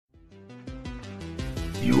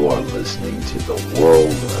You are listening to the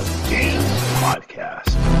World of Dance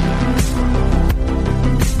podcast.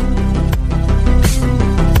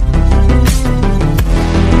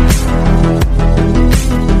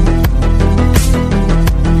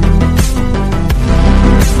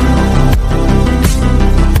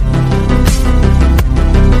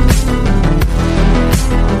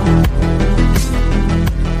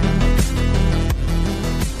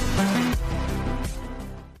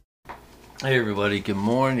 Hey everybody, good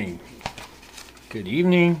morning, good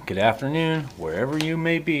evening, good afternoon, wherever you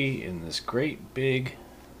may be in this great big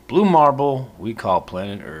blue marble we call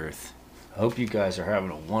planet Earth. I hope you guys are having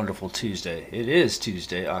a wonderful Tuesday. It is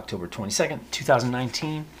Tuesday, October 22nd,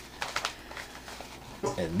 2019,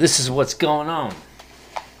 and this is what's going on.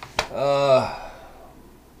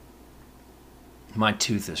 My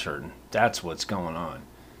tooth is hurting. That's what's going on.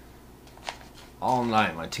 All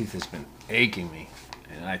night my tooth has been aching me.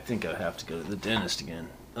 And I think I have to go to the dentist again.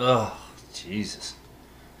 Oh, Jesus.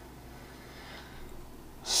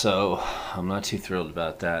 So, I'm not too thrilled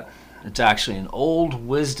about that. It's actually an old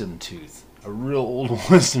wisdom tooth. A real old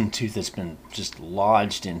wisdom tooth that's been just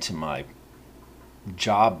lodged into my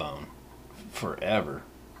jawbone forever.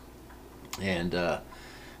 And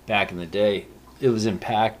back in the day, it was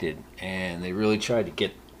impacted. And they really tried to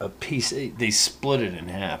get a piece. They split it in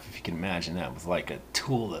half, if you can imagine that, with like a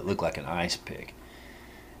tool that looked like an ice pick.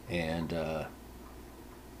 And,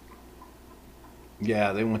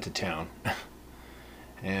 yeah, they went to town.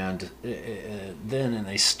 And then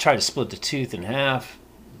they tried to split the tooth in half.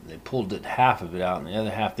 They pulled half of it out, and the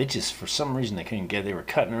other half, they just, for some reason, they couldn't get it. They were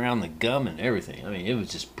cutting around the gum and everything. I mean, it was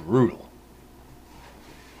just brutal.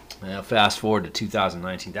 Now, fast forward to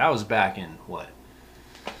 2019. That was back in, what,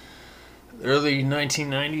 early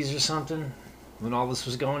 1990s or something? When all this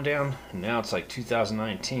was going down. And now it's like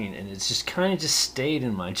 2019, and it's just kind of just stayed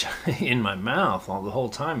in my mouth all the whole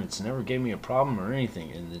time. It's never gave me a problem or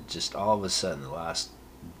anything, and it just all of a sudden, the last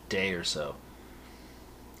day or so,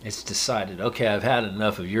 it's decided, okay, I've had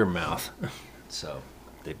enough of your mouth. So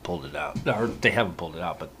they pulled it out, or they haven't pulled it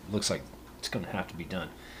out, but it looks like it's going to have to be done.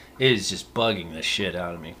 It is just bugging the shit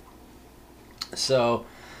out of me. So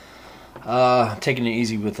taking it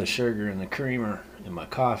easy with the sugar and the creamer in my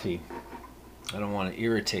coffee. I don't want to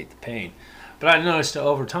irritate the pain, but I noticed that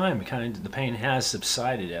over time, the pain has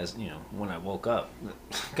subsided as when I woke up,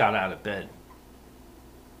 got out of bed,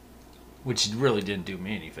 which really didn't do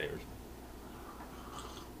me any favors.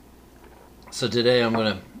 So today I'm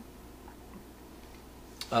gonna,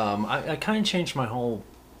 I kind of changed my whole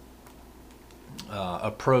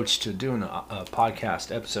approach to doing a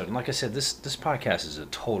podcast episode, and like I said, this podcast is a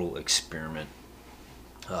total experiment.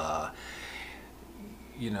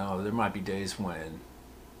 There might be days when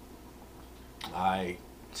I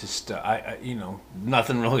just,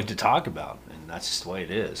 nothing really to talk about, and that's just the way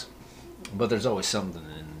it is. But there's always something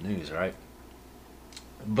in the news, right?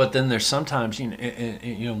 But then there's sometimes,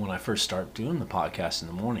 when I first start doing the podcast in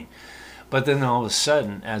the morning, but then all of a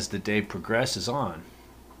sudden, as the day progresses on,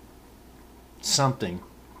 something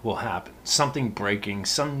will happen. Something breaking,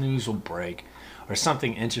 some news will break, or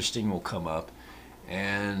something interesting will come up.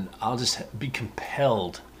 And I'll just be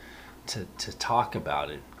compelled to talk about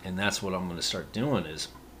it. And that's what I'm going to start doing is,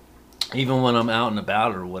 even when I'm out and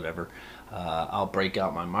about or whatever, I'll break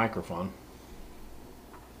out my microphone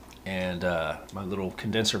and my little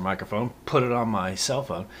condenser microphone, put it on my cell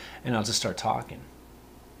phone, and I'll just start talking.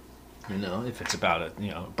 If it's about a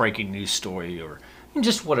breaking news story or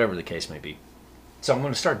just whatever the case may be. So I'm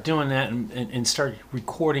going to start doing that and start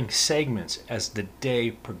recording segments as the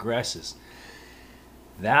day progresses.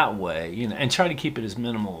 That way, and try to keep it as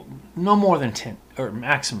minimal, no more than 10 or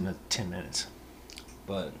maximum of 10 minutes.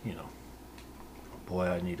 But, boy,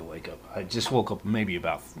 I need to wake up. I just woke up maybe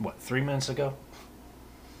about, 3 minutes ago?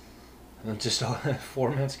 Just 4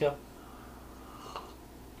 minutes ago?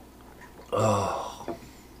 Oh,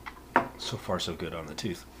 so far so good on the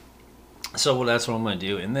tooth. So that's what I'm going to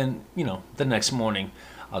do. And then, the next morning,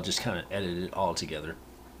 I'll just kind of edit it all together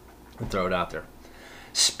and throw it out there.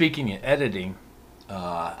 Speaking of editing,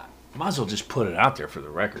 might as well just put it out there for the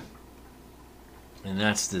record. And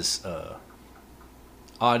that's this a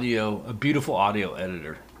beautiful audio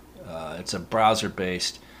editor. It's a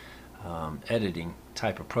browser-based editing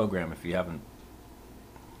type of program, if you haven't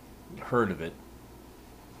heard of it.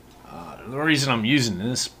 The reason I'm using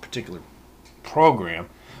this particular program,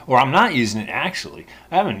 or I'm not using it actually,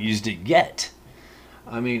 I haven't used it yet.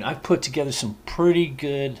 I mean, I've put together some pretty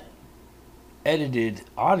good edited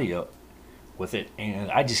audio with it,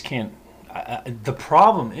 and I just can't. The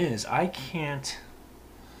problem is I can't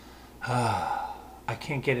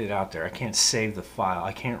get it out there. I can't save the file.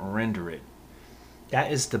 I can't render it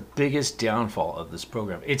That is the biggest downfall of this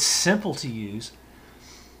program. It's simple to use.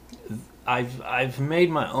 I've made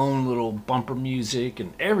my own little bumper music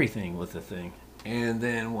and everything with the thing. And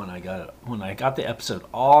then when I got the episode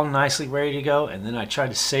all nicely ready to go, and then I tried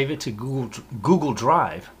to save it to Google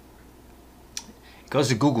Drive. It goes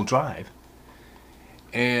to Google Drive,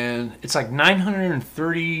 and it's like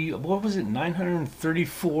 930. What was it?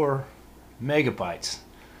 934 megabytes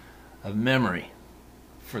of memory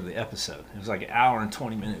for the episode. It was like an hour and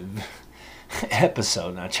 20-minute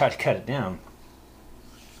episode, and I tried to cut it down.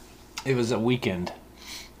 It was a weekend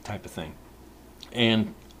type of thing,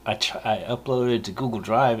 and I uploaded it to Google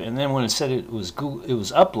Drive, and then when it said it was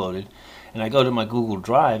uploaded, and I go to my Google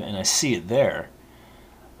Drive and I see it there.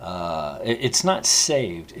 It's not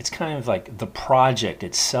saved. It's kind of like the project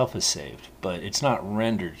itself is saved, but it's not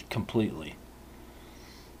rendered completely.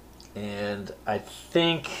 And I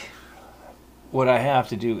think what I have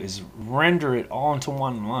to do is render it all into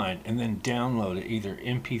one line and then download it, either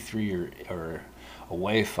MP3 or a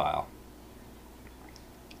WAV file,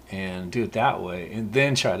 and do it that way, and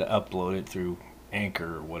then try to upload it through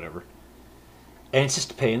Anchor or whatever. And it's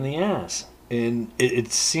just a pain in the ass. And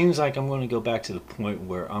it seems like I'm going to go back to the point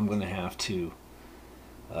where I'm going to have to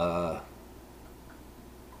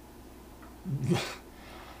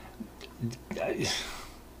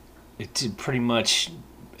to pretty much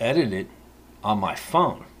edit it on my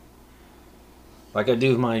phone, like I do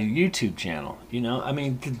with my YouTube channel. I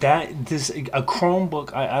mean, a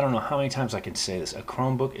Chromebook. I don't know how many times I can say this. A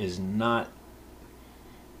Chromebook is not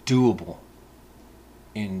doable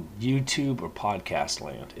in YouTube or podcast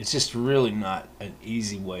land. It's just really not an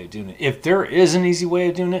easy way of doing it. If there is an easy way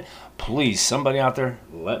of doing it, please, somebody out there,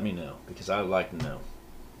 let me know, because I would like to know.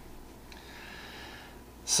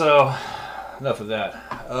 So, enough of that.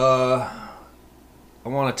 I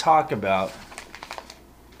want to talk about,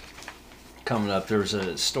 coming up, there was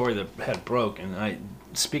a story that had broke, and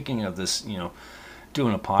speaking of this,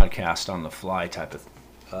 doing a podcast on the fly type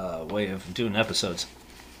of way of doing episodes,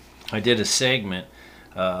 I did a segment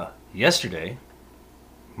yesterday,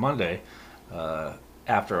 Monday,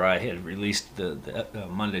 after I had released the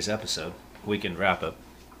Monday's episode, weekend wrap up,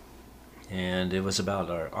 and it was about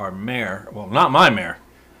our mayor. Well, not my mayor,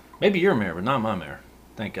 maybe your mayor, but not my mayor.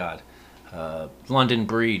 Thank God. London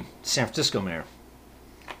Breed, San Francisco mayor.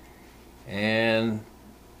 And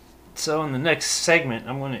so in the next segment,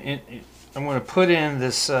 I'm going to put in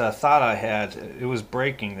this thought I had. It was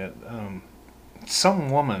breaking that some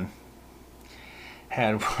woman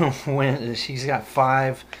had she's got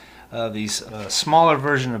 5 of these smaller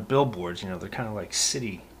version of billboards. They're kind of like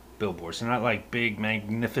city billboards. They're not like big,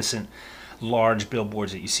 magnificent, large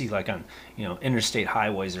billboards that you see like on interstate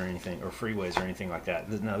highways or anything, or freeways or anything like that.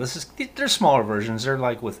 No, they're smaller versions. They're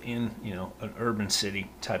like within an urban city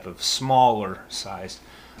type of smaller sized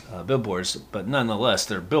billboards, but nonetheless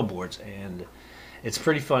they're billboards, and it's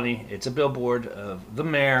pretty funny. It's a billboard of the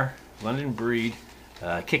mayor, London Breed,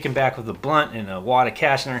 kicking back with a blunt and a wad of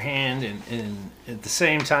cash in her hand, and at the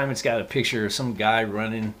same time it's got a picture of some guy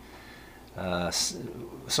running,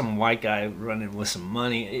 some white guy running with some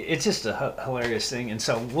money. It's just a hilarious thing, and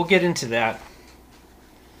so we'll get into that.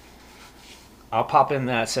 I'll pop in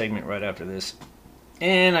that segment right after this,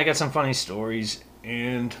 and I got some funny stories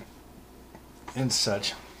and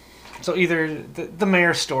such. So either the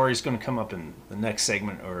mayor's story is going to come up in the next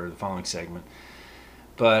segment or the following segment,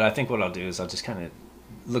 but I think what I'll do is I'll just kind of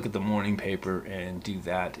look at the morning paper and do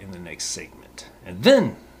that in the next segment, and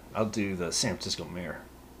then I'll do the San Francisco mayor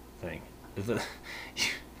thing.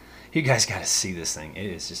 You guys got to see this thing. It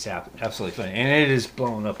is just absolutely funny, and it is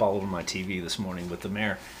blowing up all over my TV this morning with the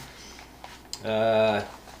mayor,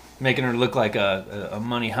 making her look like a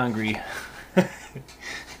money-hungry,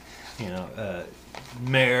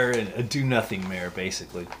 mayor, and a do-nothing mayor,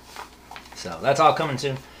 basically. So that's all coming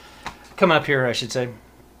up here, I should say.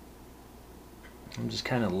 I'm just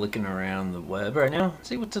kind of looking around the web right now,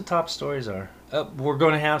 see what the top stories are. We're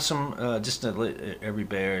going to have some, just to let every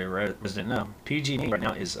Bay Area resident know, PG&E right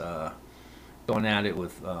now is going at it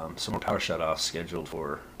with some more power shutoffs scheduled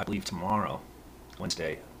for, I believe, tomorrow,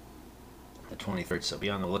 Wednesday, the 23rd, so be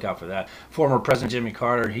on the lookout for that. Former President Jimmy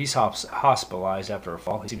Carter, he's hospitalized after a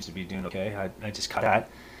fall. He seems to be doing okay. I just caught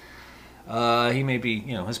that. He may be,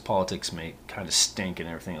 his politics may kind of stink and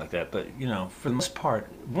everything like that, but, for the most part,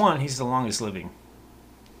 one, he's the longest living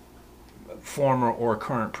former or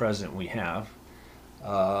current president we have.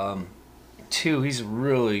 Two, he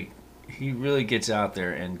really gets out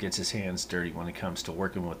there and gets his hands dirty when it comes to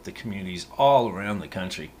working with the communities all around the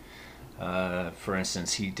country. For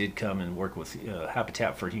instance, he did come and work with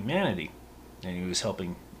Habitat for Humanity, and he was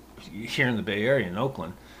helping here in the Bay Area in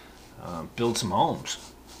Oakland, build some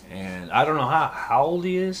homes. And I don't know how old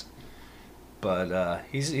he is, but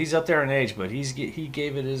he's up there in age. But he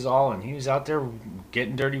gave it his all, and he was out there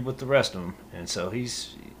getting dirty with the rest of them. And so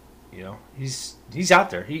he's out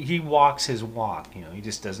there. He walks his walk. He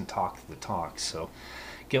just doesn't talk the talk. So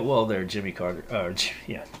get well there, Jimmy Carter.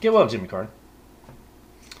 Get well, Jimmy Carter.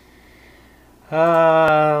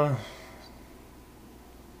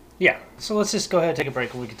 So let's just go ahead and take a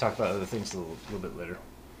break, and we can talk about other things a little bit later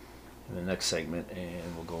in the next segment,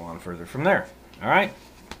 and we'll go on further from there. All right?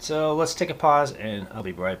 So let's take a pause, and I'll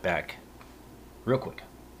be right back real quick.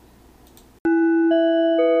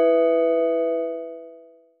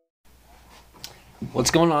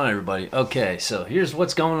 What's going on, everybody? Okay, so here's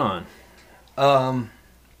what's going on.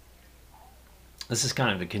 This is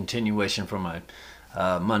kind of a continuation from my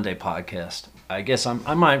Monday podcast. I guess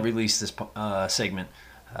I might release this segment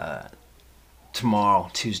tomorrow,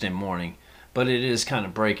 Tuesday morning, but it is kind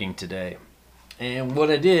of breaking today. And what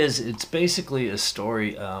it is, it's basically a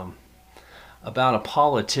story about a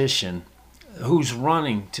politician who's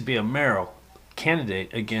running to be a mayoral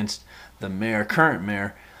candidate against the current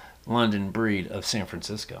mayor, London Breed of San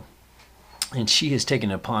Francisco. And she has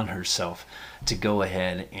taken it upon herself to go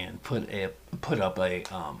ahead and put up a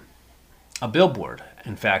billboard.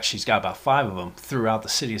 In fact, she's got about 5 of them throughout the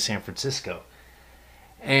city of San Francisco.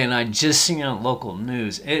 And I just seen it on local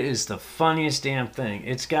news. It is the funniest damn thing.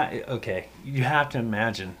 You have to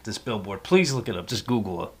imagine this billboard. Please look it up. Just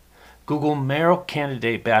Google it. Google mayoral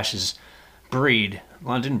candidate bashes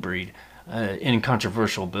London Breed, in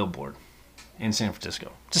controversial billboard in San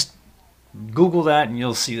Francisco. Just Google that and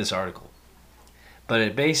you'll see this article. But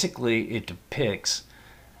it depicts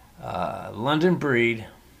London Breed,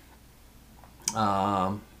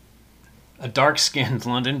 a dark-skinned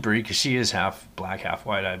London Breed, because she is half black, half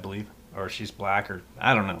white, I believe, or she's black, or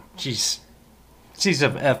I don't know. She's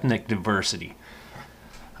of ethnic diversity,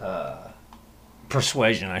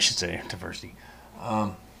 persuasion, I should say, diversity,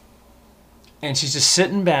 and she's just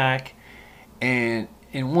sitting back, and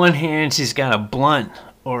in one hand she's got a blunt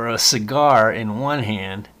or a cigar in one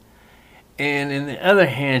hand, and in the other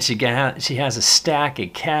hand she has a stack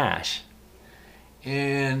of cash.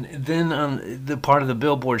 And then on the part of the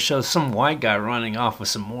billboard shows some white guy running off with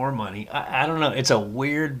some more money. I don't know. It's a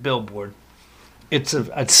weird billboard. It's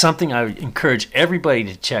something I would encourage everybody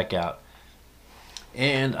to check out.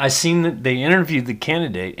 And I seen that they interviewed the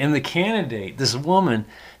candidate. And the candidate, this woman,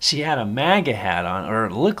 she had a MAGA hat on, or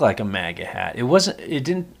it looked like a MAGA hat. It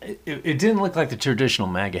didn't look like the traditional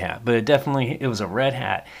MAGA hat, but it was a red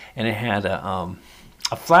hat, and it had a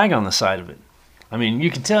flag on the side of it. I mean,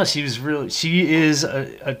 you can tell she is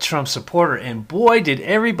a Trump supporter, and boy, did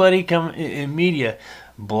everybody come in media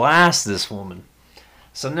blast this woman.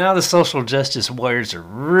 So now the social justice warriors are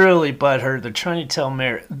really butthurt. They're trying to tell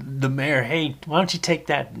the mayor, hey, why don't you take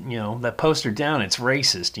that poster down? It's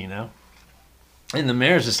racist, And the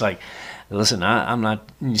mayor's just like, listen, I'm not.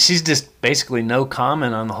 She's just basically no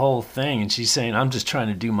comment on the whole thing, and she's saying, I'm just trying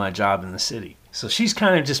to do my job in the city. So she's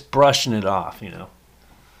kind of just brushing it off,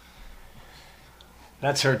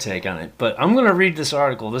 That's her take on it. But I'm going to read this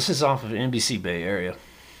article. This is off of NBC Bay Area,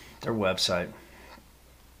 their website.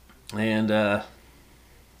 And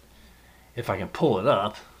if I can pull it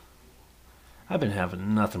up, I've been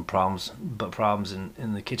having nothing but problems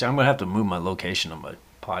in the kitchen. I'm going to have to move my location on my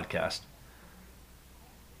podcast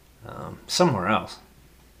somewhere else.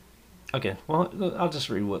 Okay, well, I'll just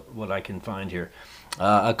read what I can find here.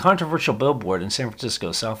 A controversial billboard in San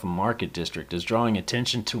Francisco, south of Market District, is drawing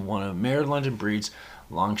attention to one of Mayor London Breed's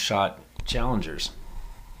long-shot challengers.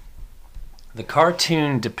 The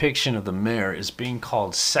cartoon depiction of the mayor is being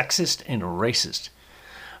called sexist and racist,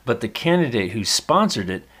 but the candidate who sponsored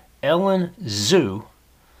it, Ellen Zhu,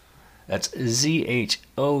 that's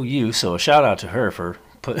Zhou, so a shout-out to her for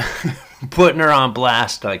putting her on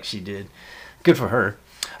blast like she did. Good for her.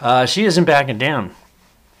 She isn't backing down.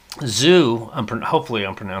 Zhu, hopefully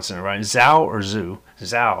I'm pronouncing it right. Zhao or Zhu?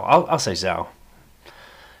 Zhao. I'll say Zhao.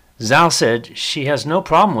 Zhao said she has no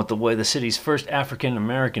problem with the way the city's first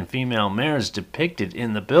African-American female mayor is depicted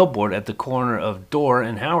in the billboard at the corner of Dorr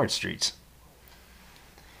and Howard Streets.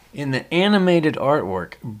 In the animated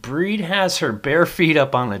artwork, Breed has her bare feet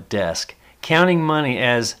up on a desk, counting money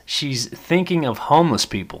as she's thinking of homeless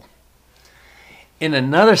people. In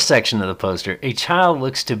another section of the poster, a child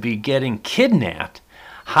looks to be getting kidnapped,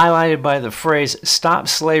 highlighted by the phrase, "Stop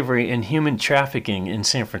slavery and human trafficking in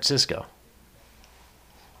San Francisco."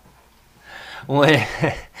 Well,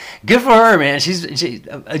 good for her, man.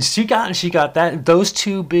 She got those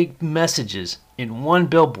two big messages in one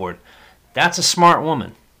billboard. That's a smart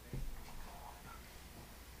woman.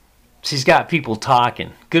 She's got people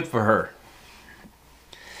talking. Good for her.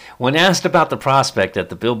 When asked about the prospect that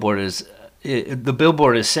the billboard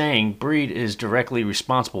is saying Breed is directly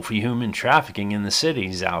responsible for human trafficking in the city,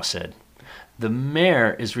 Zhao said. The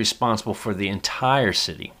mayor is responsible for the entire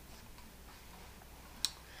city.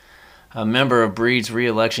 A member of Breed's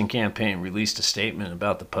re-election campaign released a statement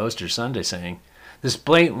about the poster Sunday saying, "This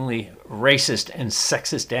blatantly racist and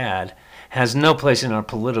sexist ad has no place in our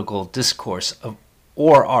political discourse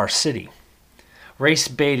or our city. Race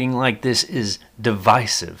baiting like this is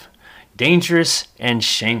divisive, dangerous, and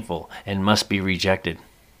shameful, and must be rejected."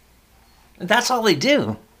 That's all they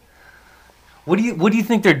do. What do you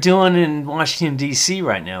think they're doing in Washington, D.C.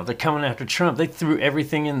 right now? They're coming after Trump. They threw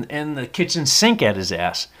everything in the kitchen sink at his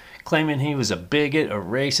ass, claiming he was a bigot, a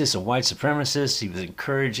racist, a white supremacist. He was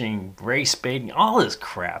encouraging race baiting, all this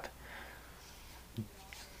crap.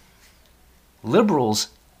 Liberals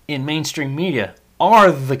in mainstream media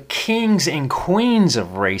are the kings and queens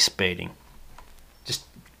of race baiting. Just,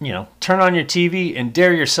 turn on your TV and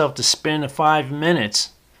dare yourself to spend 5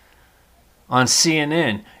 minutes on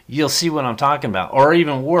CNN. You'll see what I'm talking about. Or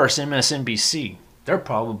even worse, MSNBC. They're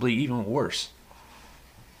probably even worse.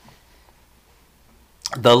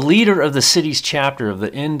 The leader of the city's chapter of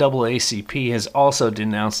the NAACP has also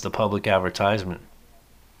denounced the public advertisement.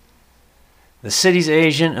 The city's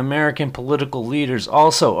Asian American political leaders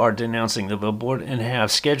also are denouncing the billboard and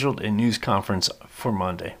have scheduled a news conference for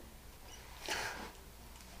Monday.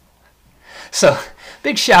 So,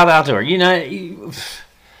 big shout out to her.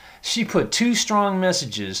 She put 2 strong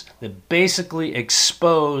messages that basically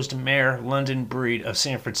exposed Mayor London Breed of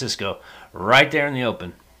San Francisco right there in the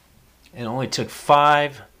open. It only took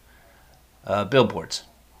 5 billboards.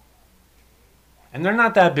 And they're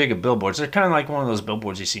not that big of billboards. They're kind of like one of those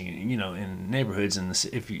billboards you see, in neighborhoods in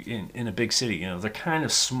a big city. They're kind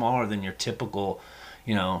of smaller than your typical,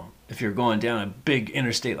 if you're going down a big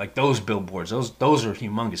interstate like those billboards. Those are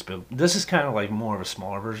humongous billboards. This is kind of like more of a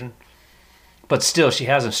smaller version. But still, she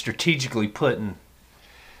has them strategically put in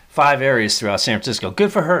 5 areas throughout San Francisco.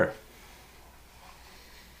 Good for her.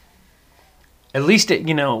 At least,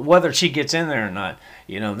 whether she gets in there or not,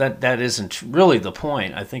 that isn't really the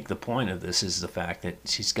point. I think the point of this is the fact that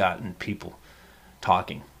she's gotten people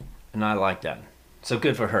talking. And I like that. So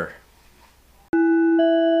good for her.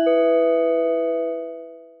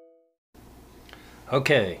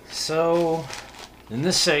 Okay, so in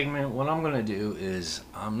this segment, what I'm going to do is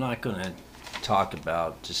I'm not going to talk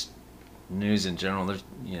about just news in general. There's,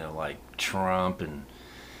 like Trump and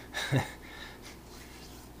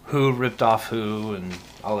who ripped off who and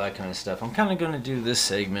all that kind of stuff. I'm kind of going to do this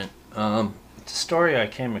segment. It's a story I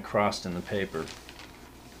came across in the paper,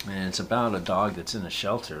 and it's about a dog that's in a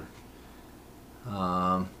shelter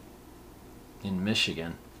in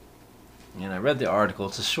Michigan. And I read the article.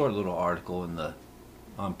 It's a short little article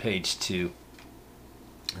on page 2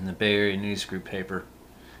 in the Bay Area News Group paper,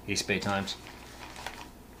 East Bay Times.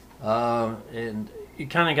 And it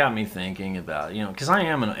kind of got me thinking about, because I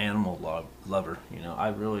am an animal lover. I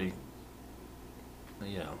really,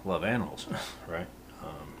 love animals, right?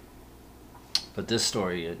 But this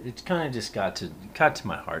story, it kind of just got to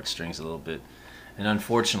my heartstrings a little bit. And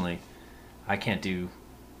unfortunately, I can't do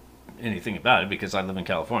anything about it because I live in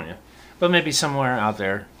California. But maybe somewhere out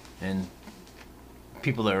there, and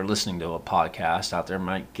people that are listening to a podcast out there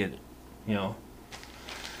might get,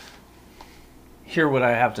 hear what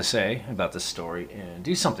I have to say about this story and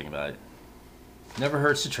do something about it. Never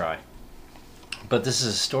hurts to try. But this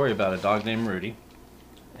is a story about a dog named Rudy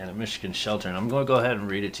and a Michigan shelter, and I'm going to go ahead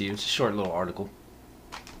and read it to you. It's a short little article.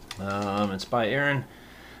 It's by Aaron.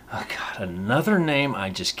 Oh God, another name I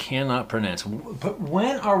just cannot pronounce. But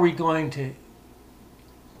when are we going to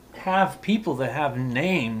have people that have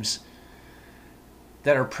names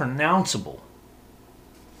that are pronounceable?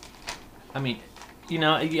 I mean,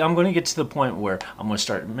 I'm going to get to the point where I'm going to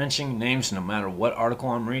start mentioning names no matter what article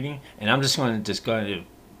I'm reading, and I'm just going to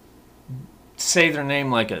say their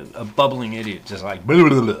name like a bubbling idiot, just like blah,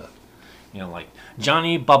 blah, blah. Like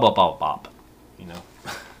Johnny Bop Bop Bop,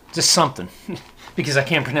 just something, because I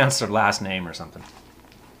can't pronounce their last name or something.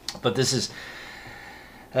 But this is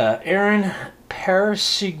Aaron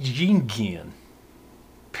Parasigian.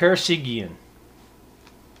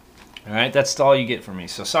 All right, that's all you get from me.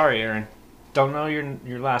 So sorry, Aaron. Don't know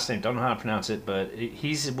your last name. Don't know how to pronounce it, but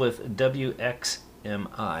he's with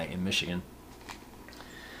WXMI in Michigan.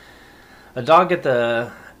 A dog at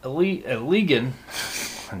the Allegan,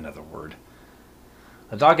 another word.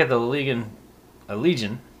 A dog at the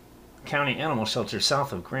Allegan County Animal Shelter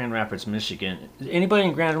south of Grand Rapids, Michigan. Anybody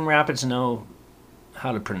in Grand Rapids know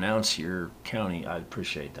how to pronounce your county? I'd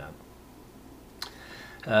appreciate that.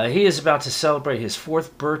 He is about to celebrate his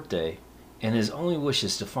 4th birthday, and his only wish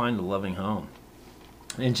is to find a loving home.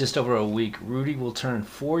 In just over a week, Rudy will turn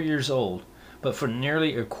 4 years old, but for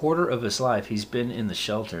nearly a quarter of his life, he's been in the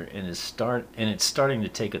shelter, and it's starting to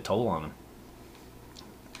take a toll on him.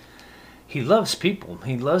 He loves people.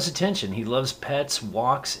 He loves attention. He loves pets,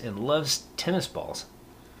 walks, and loves tennis balls.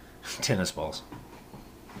 Tennis balls.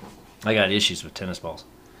 I got issues with tennis balls.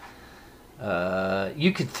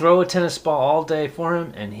 You could throw a tennis ball all day for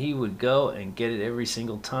him, and he would go and get it every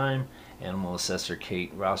single time, Animal Assessor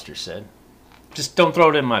Kate Rouster said. Just don't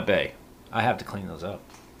throw it in my bay. I have to clean those up.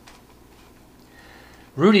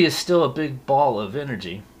 Rudy is still a big ball of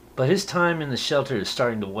energy, but his time in the shelter is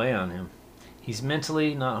starting to weigh on him. He's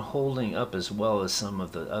mentally not holding up as well as some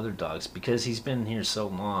of the other dogs because he's been here so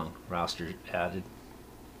long, Rouster added.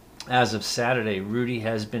 As of Saturday, Rudy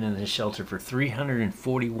has been in the shelter for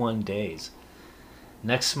 341 days.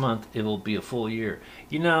 Next month, it will be a full year.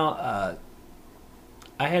 You know,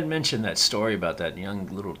 I had mentioned that story about that young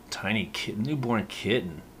little tiny newborn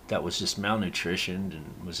kitten that was just malnutritioned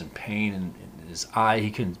and was in pain, and his eye,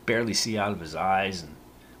 he couldn't barely see out of his eyes, and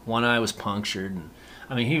one eye was punctured, and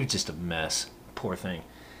I mean, he was just a mess, poor thing.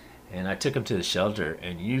 And I took him to the shelter,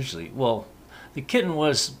 and the kitten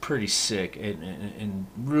was pretty sick, and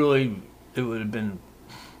really, it would have been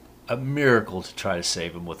a miracle to try to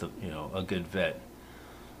save him with a good vet.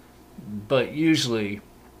 But usually,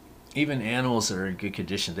 even animals that are in good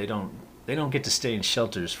condition, they don't get to stay in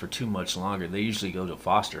shelters for too much longer. They usually go to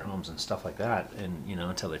foster homes and stuff like that, and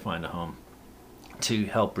until they find a home to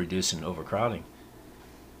help reduce an overcrowding.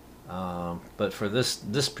 But for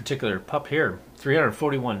this particular pup here,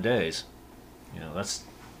 341 days, that's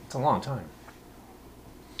a long time.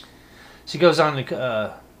 She goes on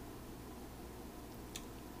to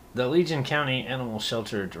the Legion County Animal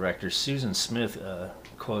Shelter Director Susan Smith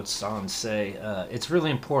quotes on say, "It's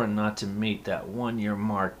really important not to meet that 1-year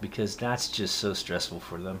mark because that's just so stressful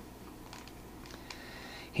for them.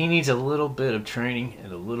 He needs a little bit of training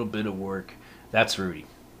and a little bit of work. That's Rudy.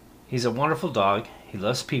 He's a wonderful dog. He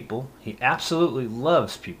loves people. He absolutely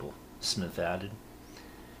loves people," Smith added.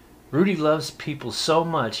 "Rudy loves people so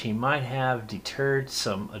much he might have deterred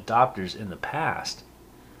some adopters in the past."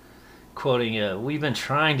 Quoting, "We've been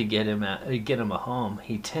trying to get him a home.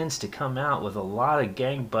 He tends to come out with a lot of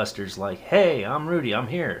gangbusters like, 'Hey, I'm Rudy, I'm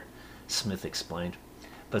here,'" Smith explained.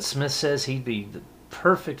 But Smith says he'd be the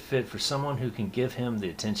perfect fit for someone who can give him the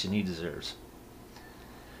attention he deserves.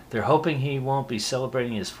 They're hoping he won't be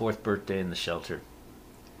celebrating his 4th birthday in the shelter.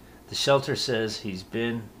 The shelter says The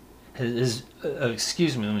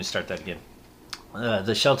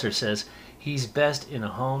shelter says he's best in a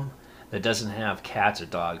home that doesn't have cats or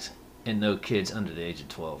dogs and no kids under the age of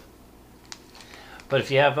 12. But if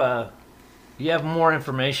you have more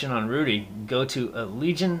information on Rudy, go to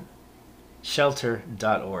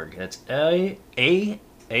allegianshelter.org. That's A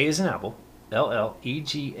as in apple,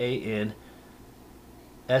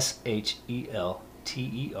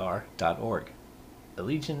 LLEGANSHELTER.org.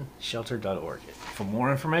 allegianshelter.org for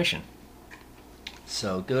more information.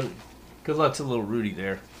 So good luck to little Rudy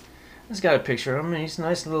there. He's got a picture of him. He's a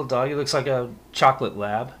nice little dog. He looks like a chocolate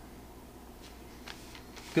lab.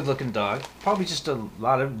 Good looking dog. Probably just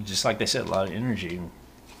like they said, a lot of energy.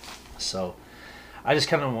 So I just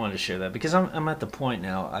kind of wanted to share that because I'm at the point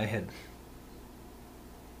now.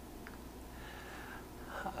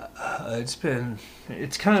 It's kind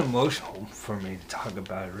of emotional for me to talk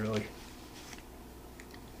about it, really.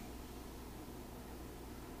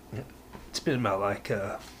 It's been about like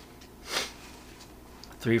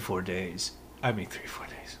 3-4 days.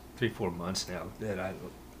 3-4 months now that I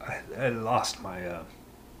lost my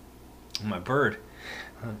bird.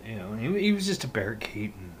 He was just a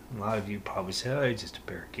parakeet, and a lot of you probably say, "Oh, he's just a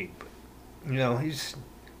parakeet," but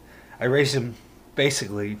I raised him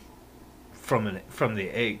basically from the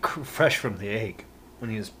egg, fresh from the egg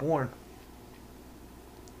when he was born.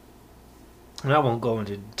 And I won't go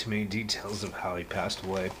into too many details of how he passed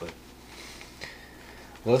away, but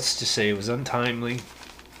let's just say it was untimely,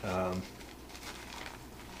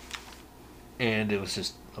 and it was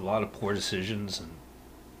just a lot of poor decisions.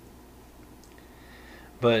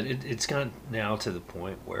 But it's gotten now to the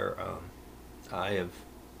point where I have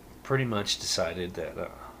pretty much decided that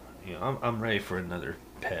I'm ready for another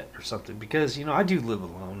pet or something, because I do live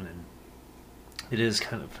alone, and it is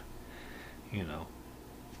kind of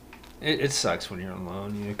it sucks when you're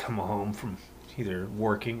alone. You come home from either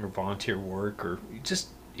working or volunteer work or just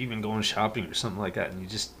even going shopping or something like that, and you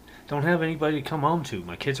just don't have anybody to come home to.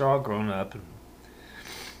 My kids are all grown up, and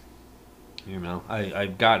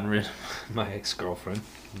I've gotten rid of my ex-girlfriend.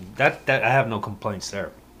 That I have no complaints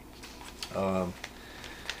there.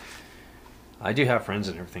 I do have friends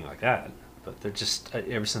and everything like that, but they're just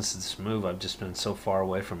ever since this move, I've just been so far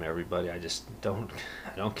away from everybody. I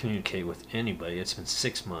don't communicate with anybody. It's been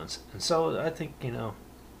 6 months, and so I think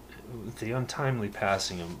with the untimely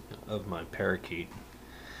passing of my parakeet,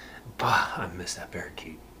 I miss that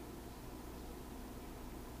parakeet.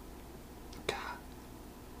 God,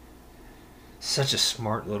 such a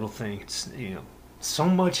smart little thing. It's so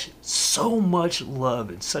much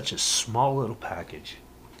love in such a small little package.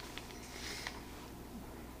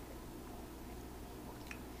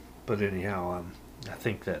 But anyhow, I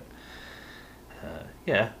think that,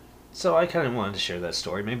 yeah. So I kind of wanted to share that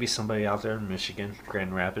story. Maybe somebody out there in Michigan,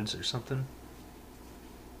 Grand Rapids or something,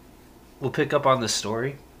 will pick up on this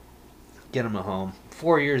story, get them a home.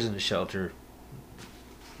 4 years in the shelter,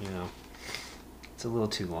 it's a little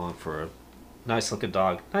too long for a nice looking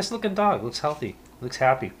dog. Nice looking dog, looks healthy, looks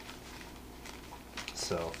happy.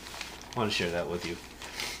 So, I want to share that with you.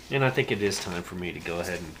 And I think it is time for me to go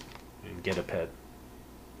ahead and get a pet.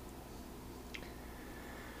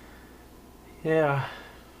 Yeah,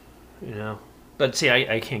 But see,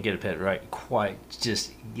 I can't get a pet right quite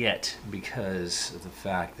just yet because of the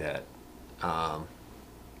fact that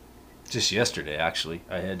just yesterday, actually,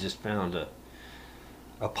 I had just found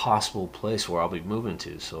a possible place where I'll be moving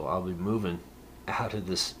to. So I'll be moving out of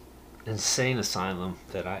this insane asylum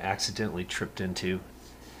that I accidentally tripped into.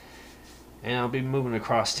 And I'll be moving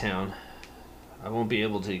across town. I won't be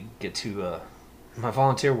able to get to my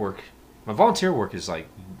volunteer work. My volunteer work is like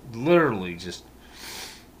literally just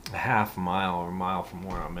a half mile or a mile from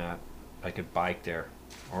where I'm at. I could bike there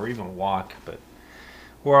or even walk, but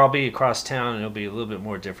where I'll be across town, it'll be a little bit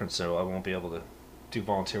more different, so I won't be able to do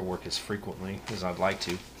volunteer work as frequently as I'd like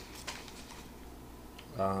to.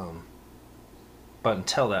 But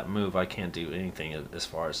until that move, I can't do anything as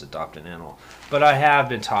far as adopt an animal. But I have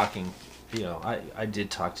been talking, I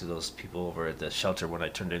did talk to those people over at the shelter when I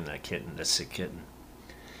turned in that sick kitten.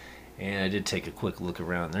 And I did take a quick look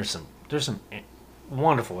around. There's some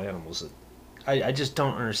wonderful animals that I just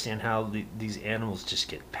don't understand how these animals just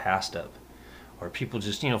get passed up, or people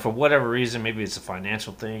just for whatever reason, maybe it's a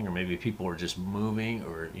financial thing, or maybe people are just moving,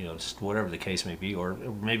 or just whatever the case may be, or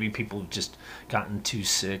maybe people have just gotten too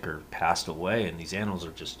sick or passed away, and these animals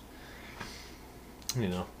are just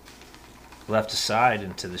left aside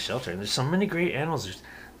into the shelter. And there's so many great animals.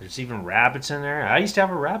 There's even rabbits in there. I used to have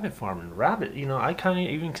a rabbit farm, and rabbit, I kind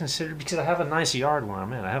of even considered, because I have a nice yard where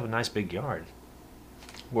I'm at. I have a nice big yard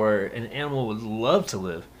where an animal would love to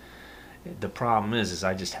live. The problem is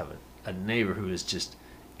I just have a neighbor who is just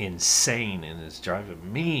insane and is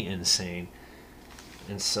driving me insane.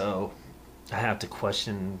 And so I have to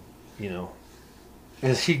question,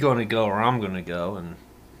 is he going to go or I'm going to go? And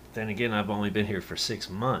then again, I've only been here for 6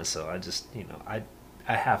 months, so I just, I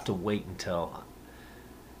have to wait until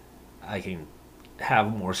I can have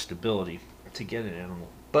more stability to get an animal.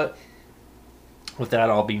 But with that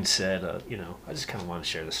all being said, I just kind of want to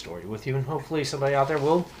share the story with you, and hopefully somebody out there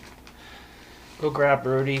will go grab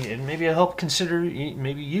Rudy, and maybe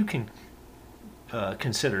maybe you can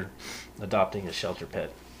consider adopting a shelter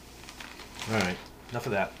pet. All right, enough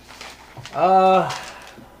of that.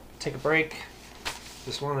 Take a break.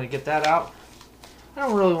 Just want to get that out. I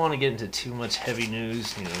don't really want to get into too much heavy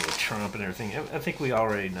news, with Trump and everything. I think we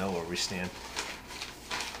already know where we stand.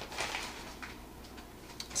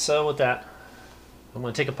 So with that, I'm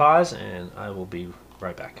going to take a pause, and I will be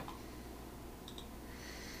right back.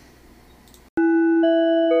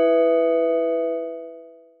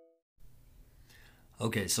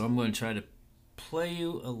 Okay, so I'm going to try to play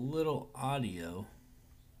you a little audio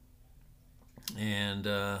and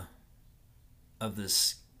of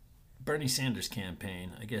this Bernie Sanders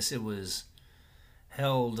campaign. I guess it was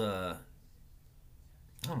held, I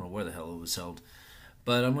don't know where the hell it was held,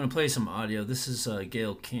 but I'm going to play some audio. This is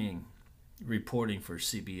Gayle King reporting for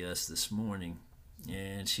CBS this morning,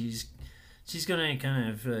 and she's going to kind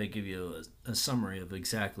of give you a summary of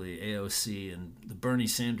exactly AOC and the Bernie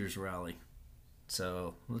Sanders rally.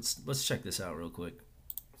 So let's check this out real quick.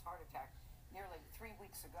 Heart attack nearly 3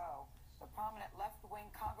 weeks ago. The prominent left-wing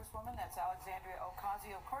congresswoman, that's Alexandria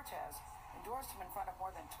Ocasio-Cortez, endorsed him in front of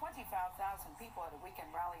more than 25,000 people at a weekend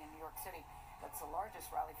rally in New York City. That's the largest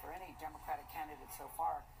rally for any Democratic candidate so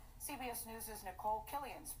far. CBS News' Nicole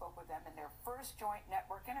Killian spoke with them in their first joint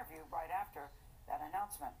network interview right after that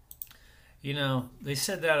announcement. They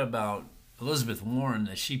said that about Elizabeth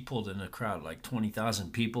Warren, that she pulled in a crowd like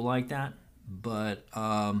 20,000 people like that. But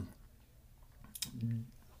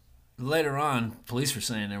later on, police were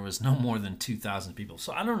saying there was no more than 2,000 people.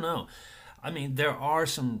 So I don't know. I mean, there are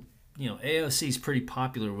some, AOC is pretty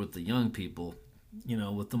popular with the young people,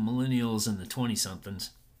 with the millennials and the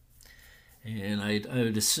 20-somethings. And I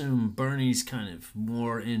would assume Bernie's kind of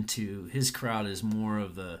more into, his crowd is more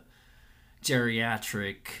of the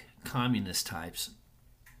geriatric communist types.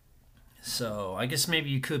 So I guess maybe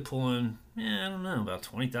you could pull in, I don't know, about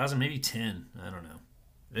 20,000, maybe 10. I don't know.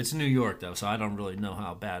 It's New York, though, so I don't really know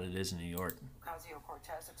how bad it is in New York.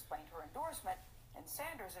 Ocasio-Cortez explained her endorsement, and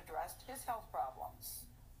Sanders addressed his health problems.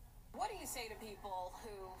 What do you say to people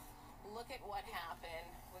who look at what happened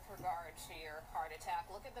with regard to your heart attack,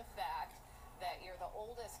 look at the fact that you're the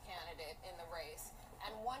oldest candidate in the race,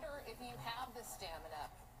 and wonder if you have the stamina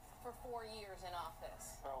for 4 years in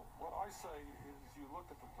office? Well, what I say is you look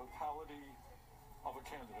at the totality of a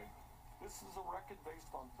candidate. This is a record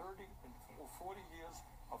based on 30 and 40 years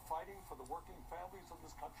of fighting for the working families of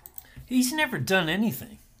this country. He's never done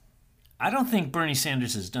anything. I don't think Bernie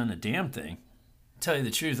Sanders has done a damn thing. Tell you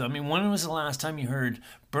the truth. I mean, when was the last time you heard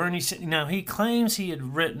Bernie? Now, he claims he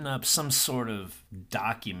had written up some sort of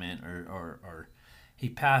document or he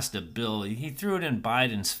passed a bill. He threw it in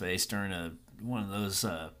Biden's face during one of those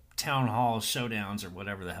town hall showdowns or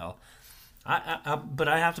whatever the hell. But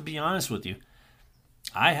I have to be honest with you.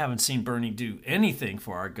 I haven't seen Bernie do anything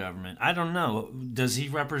for our government. I don't know. Does he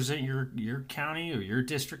represent your county or your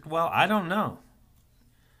district well? I don't know.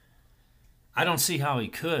 I don't see how he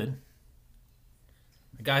could.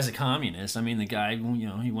 The guy's a communist. I mean, the guy,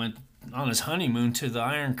 he went on his honeymoon to the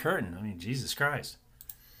Iron Curtain. I mean, Jesus Christ.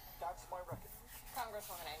 That's my record.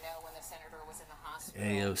 Congresswoman, I know when the senator was in the hospital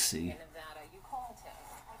AOC. in Nevada, you called him.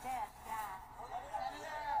 I did, yeah.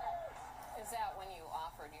 Is that when you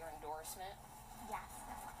offered your endorsement? Yes.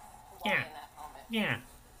 Why Yeah. in that moment? Yeah.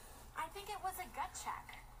 I think it was a gut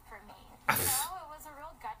check for me. It was a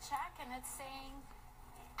real gut check, and it's saying,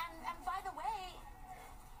 and by the way,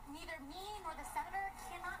 neither me nor the senator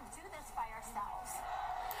cannot do this by ourselves.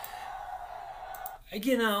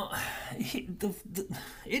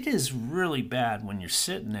 It is really bad when you're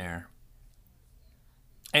sitting there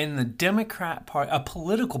and the Democrat Party, a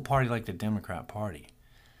political party like the Democrat Party,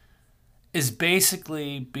 is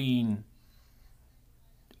basically being,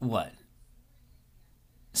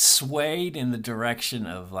 swayed in the direction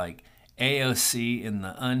of like AOC and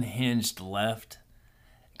the unhinged left,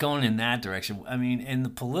 going in that direction. I mean, and the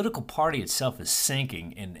political party itself is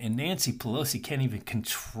sinking, and Nancy Pelosi can't even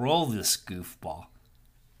control this goofball.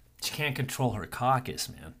 She can't control her caucus,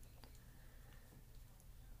 man.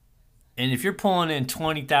 And if you're pulling in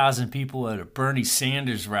 20,000 people at a Bernie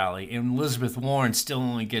Sanders rally, and Elizabeth Warren still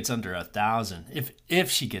only gets under 1,000, if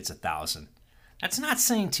she gets 1,000, that's not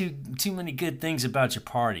saying too many good things about your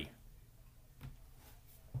party.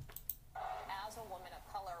 As a woman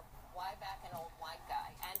of color, why back an old white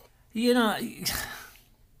guy? And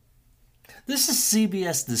This is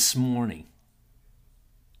CBS This Morning.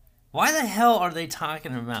 Why the hell are they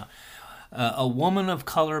talking about a woman of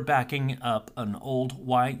color backing up an old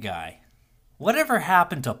white guy? Whatever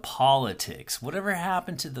happened to politics? Whatever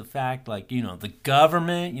happened to the fact, the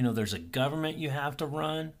government, there's a government you have to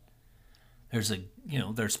run.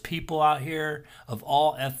 There's people out here of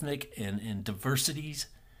all ethnic and diversities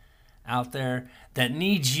out there that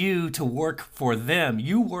needs you to work for them.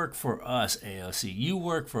 You work for us, AOC. You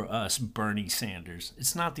work for us, Bernie Sanders.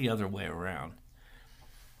 It's not the other way around.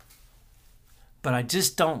 But I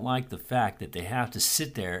just don't like the fact that they have to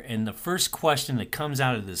sit there and the first question that comes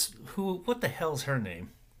out of this, what the hell's her name?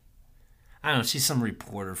 I don't know, she's some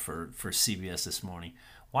reporter for CBS This Morning.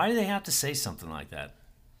 Why do they have to say something like that?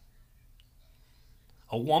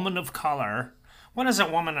 A woman of color. What is a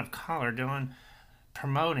woman of color doing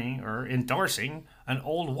promoting or endorsing an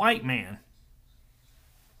old white man?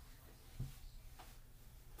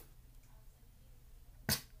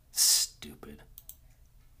 Stupid.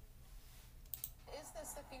 is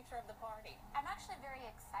this the future of the party? I'm actually very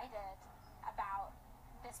excited about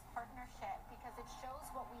this partnership because it shows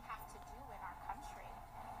what we have to do in our country,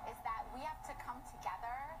 is that we have to come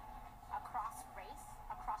together across race,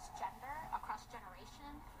 across gender, across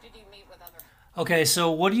generation. Did you meet with other? Okay,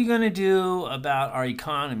 so what are you going to do about our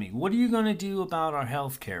economy? What are you going to do about our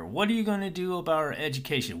health care? What are you going to do about our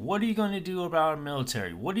education? What are you going to do about our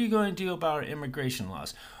military? What are you going to do about our immigration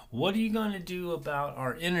laws? What are you going to do about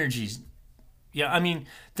our energy? Yeah, I mean,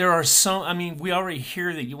 we already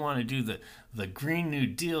hear that you want to do the Green New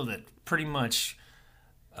Deal that pretty much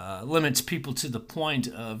limits people to the point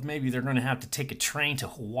of maybe they're going to have to take a train to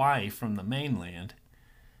Hawaii from the mainland.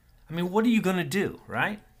 I mean, what are you going to do,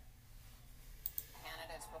 right?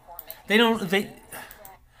 Candidates before making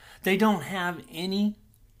They don't have any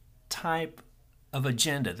type of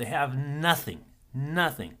agenda. They have nothing.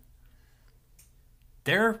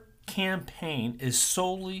 Their campaign is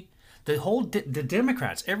solely The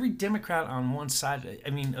Democrats, every Democrat on one side,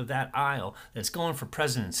 of that aisle that's going for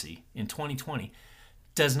presidency in 2020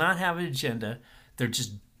 does not have an agenda.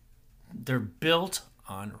 They're built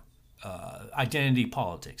on identity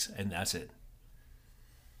politics, and that's it.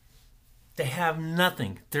 They have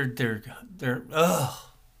nothing. They're ugh.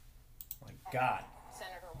 My God.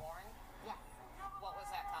 Senator Warren, Yes. what was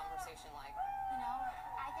that conversation like?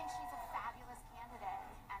 I think she's a fabulous candidate.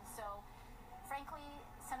 And so, frankly,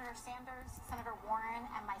 Senator Sanders, Senator Warren,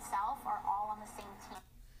 and myself are all on the same team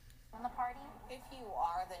in the party. If you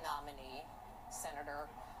are the nominee, Senator,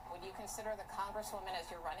 would you consider the Congresswoman as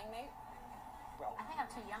your running mate? I think I'm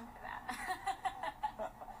too young for that.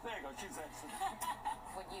 There you go, she's answered.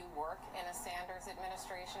 Would you work in a Sanders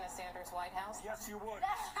administration, a Sanders White House? Yes, you would.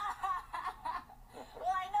 Well,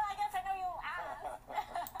 I guess I know you asked.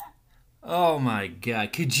 Oh my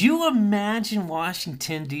God. Could you imagine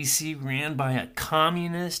Washington, D.C. ran by a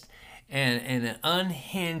communist and an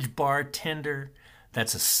unhinged bartender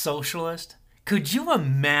that's a socialist? Could you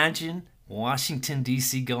imagine Washington,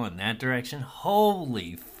 D.C. going that direction?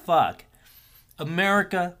 Holy fuck.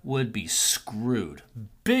 America would be screwed.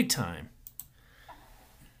 Big time.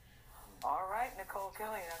 All right, Nicole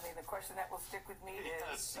Killian. The question that will stick with me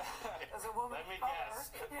is, as a woman Let me of color,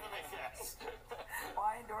 guess.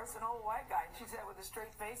 why endorse an old white guy? And she said with a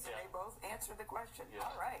straight face, and they both answered the question. Yeah.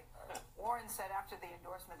 All right. Warren said after the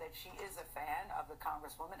endorsement that she is a fan of the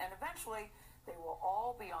Congresswoman, and eventually they will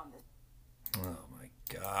all be on this. Oh my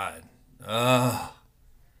God. Ugh.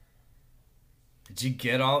 Did you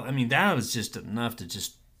get all? That was just enough to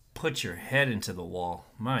just put your head into the wall.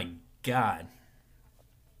 My God.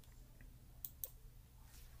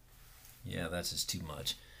 Yeah, that's just too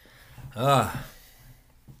much. Boy,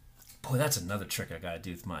 that's another trick I gotta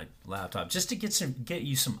do with my laptop. Just to get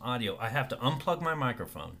you some audio, I have to unplug my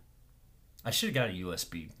microphone. I should have got a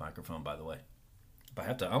USB microphone, by the way. But I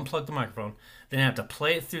have to unplug the microphone, then I have to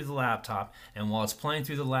play it through the laptop, and while it's playing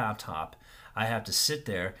through the laptop, I have to sit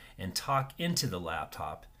there and talk into the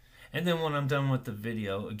laptop. And then when I'm done with the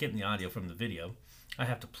video, getting the audio from the video, I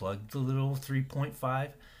have to plug the little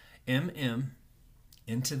 3.5 mm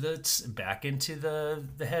back into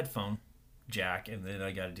the headphone jack, and then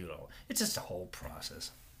I got to do it all. It's just a whole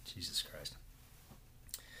process. Jesus Christ.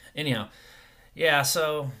 Anyhow, yeah,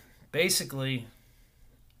 so basically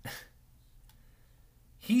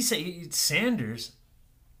Sanders,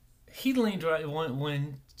 he leaned right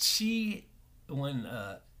when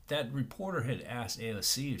that reporter had asked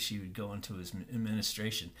AOC if she would go into his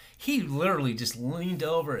administration. He literally just leaned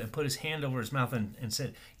over and put his hand over his mouth and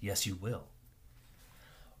said, "Yes, you will."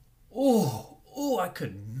 Oh, I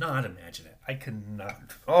could not imagine it. I could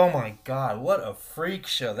not. Oh my God, what a freak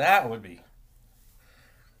show that would be.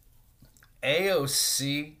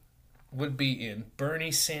 AOC would be in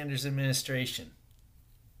Bernie Sanders' administration.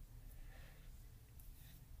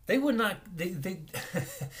 They would not.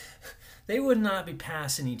 They would not be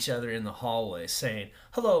passing each other in the hallway saying,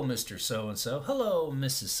 "Hello, Mr. So-and-so. Hello,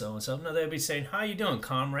 Mrs. So-and-so." No, they'd be saying, "How you doing,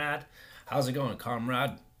 comrade? How's it going,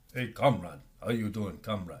 comrade? Hey, comrade. How you doing,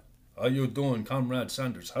 comrade? How you doing, comrade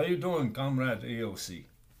Sanders? How you doing, comrade AOC?"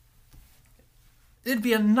 It'd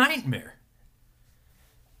be a nightmare.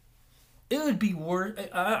 It would be worse.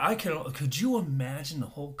 Could you imagine the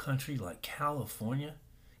whole country like California?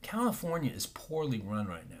 California is poorly run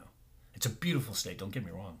right now. It's a beautiful state, don't get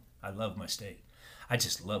me wrong. I love my state. I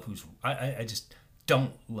just love I just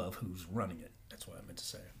don't love who's running it. That's what I meant to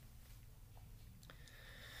say.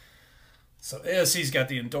 So AOC's got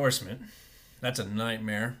the endorsement. That's a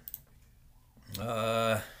nightmare.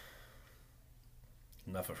 Enough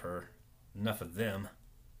of her. Enough of them.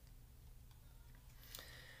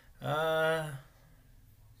 Yeah,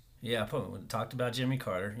 talked about Jimmy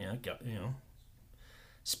Carter. Yeah,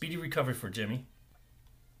 speedy recovery for Jimmy.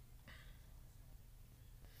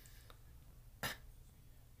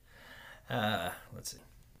 Let's see.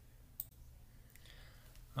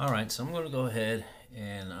 All right, so I'm going to go ahead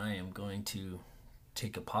and I am going to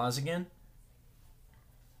take a pause again.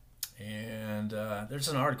 And there's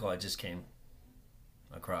an article I just came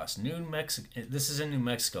across. This is in New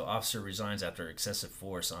Mexico. Officer resigns after excessive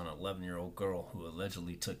force on an 11-year-old girl who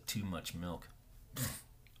allegedly took too much milk.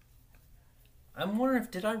 I'm wondering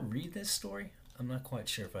did I read this story? I'm not quite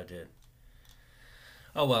sure if I did.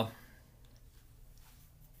 Oh well.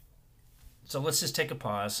 So let's just take a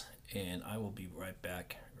pause, and I will be right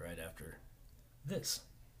back right after this.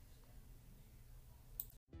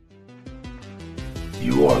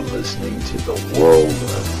 You are listening to the World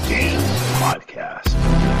of Dance podcast.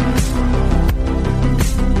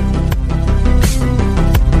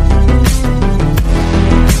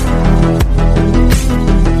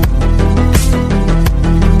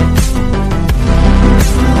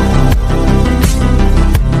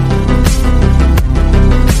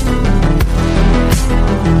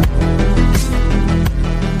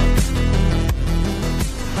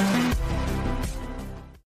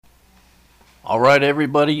 right,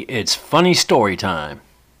 everybody, it's funny story time.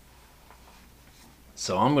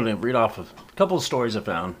 So I'm going to read off a couple of stories I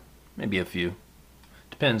found, maybe a few.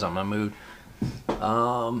 Depends on my mood.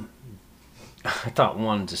 I thought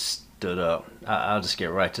one just stood up. I'll just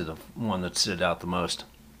get right to the one that stood out the most.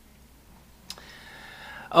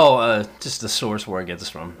 Just the source where I get this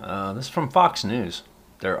from. This is from Fox News,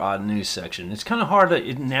 their odd news section. It's kind of hard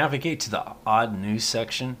to navigate to the odd news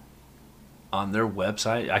section on their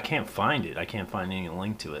website. I can't find it. I can't find any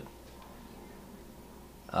link to it.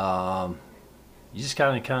 You just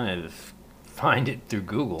kind of find it through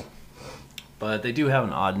Google. But they do have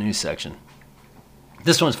an odd news section.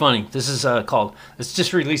 This one's funny. This is called, it's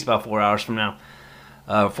just released about 4 hours from now.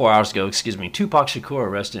 4 hours ago, excuse me. Tupac Shakur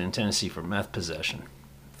arrested in Tennessee for meth possession.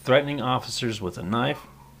 Threatening officers with a knife,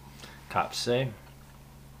 cops say.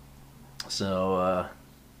 So,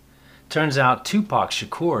 turns out Tupac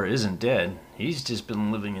Shakur isn't dead. He's just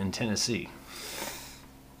been living in Tennessee.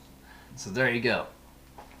 So there you go.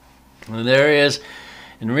 And there he is.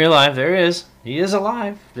 In real life, there he is. He is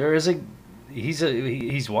alive.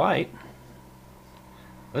 He's white.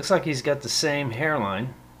 Looks like he's got the same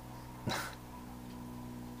hairline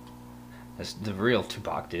as the real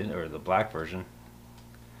Tupac did, or the black version.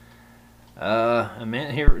 A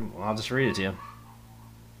man here, I'll just read it to you.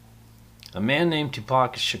 A man named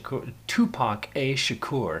Tupac A.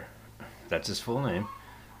 Shakur, that's his full name,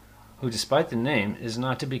 who despite the name is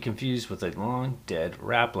not to be confused with a long-dead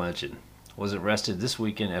rap legend, was arrested this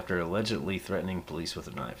weekend after allegedly threatening police with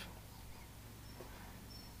a knife.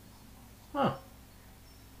 Huh.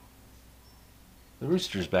 The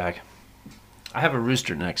rooster's back. I have a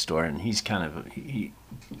rooster next door, and he's kind of...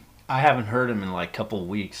 I haven't heard him in like a couple of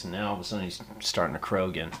weeks, and now all of a sudden he's starting to crow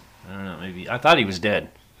again. I don't know, maybe... I thought he was dead.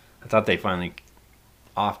 I thought they finally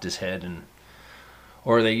offed his head,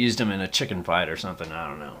 or they used him in a chicken fight or something. I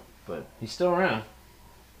don't know. But he's still around.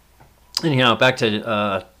 Anyhow, back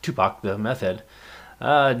to Tupac, the meth head.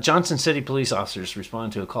 Johnson City police officers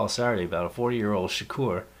responded to a call Saturday about a 40-year-old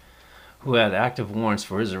Shakur who had active warrants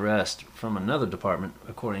for his arrest from another department,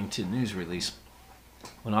 according to news release.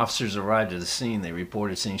 When officers arrived at the scene, they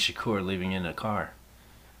reported seeing Shakur leaving in a car.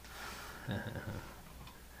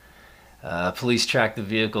 Police tracked the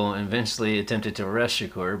vehicle and eventually attempted to arrest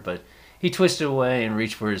Shakur, but he twisted away and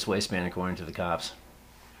reached for his waistband, according to the cops.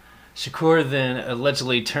 Shakur then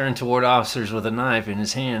allegedly turned toward officers with a knife in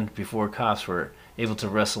his hand before cops were able to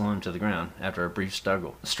wrestle him to the ground after a brief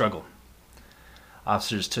struggle.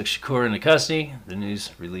 Officers took Shakur into custody, the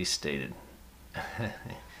news release stated.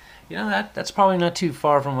 You know, that's probably not too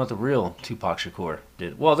far from what the real Tupac Shakur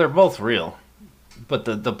did. Well, they're both real, but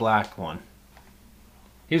the black one.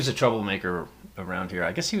 He was a troublemaker around here.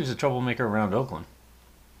 I guess he was a troublemaker around Oakland.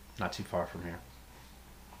 Not too far from here.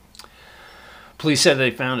 Police said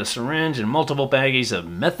they found a syringe and multiple baggies of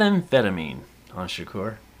methamphetamine on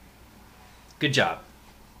Shakur. Good job.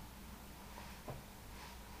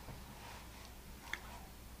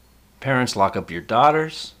 Parents, lock up your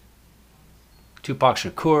daughters. Tupac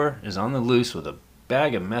Shakur is on the loose with a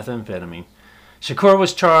bag of methamphetamine. Shakur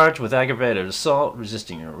was charged with aggravated assault,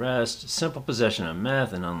 resisting arrest, simple possession of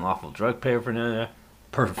meth, and unlawful drug paraphernalia.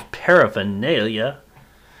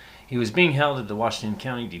 He was being held at the Washington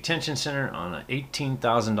County Detention Center on an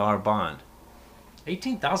 $18,000 bond.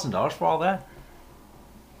 $18,000 for all that?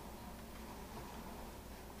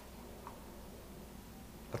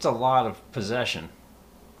 That's a lot of possession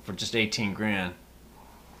for just 18 grand.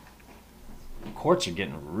 Courts are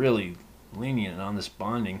getting really lenient on this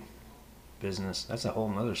bonding business. That's a whole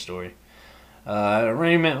nother story.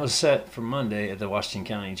 Arraignment was set for Monday at the Washington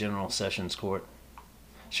County General Sessions Court.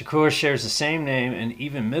 Shakur shares the same name and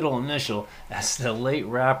even middle initial as the late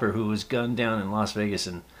rapper who was gunned down in Las Vegas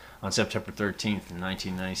on September 13th,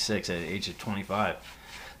 1996 at the age of 25.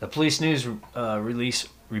 The police news release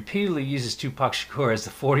repeatedly uses Tupac Shakur as the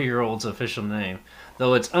 40-year-old's official name,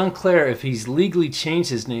 though it's unclear if he's legally changed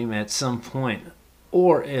his name at some point,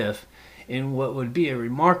 or if, in what would be a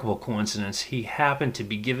remarkable coincidence, he happened to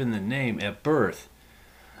be given the name at birth,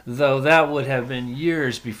 though that would have been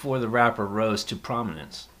years before the rapper rose to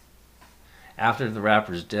prominence. After the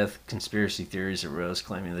rapper's death, conspiracy theories arose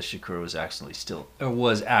claiming that Shakur was actually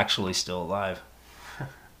still alive.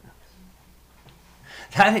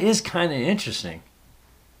 That is kind of interesting.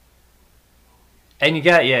 And you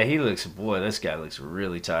got, this guy looks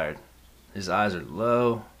really tired. His eyes are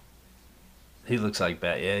low. He looks like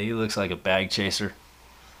he looks like a bag chaser.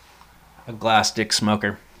 A glass dick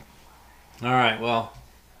smoker. Alright, well,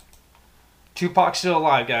 Tupac's still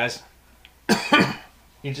alive, guys.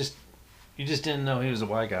 You just didn't know he was a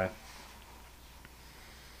white guy.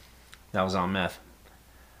 That was on meth.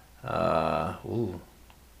 Ooh.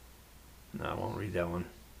 No, I won't read that one.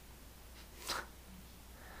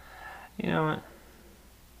 You know what?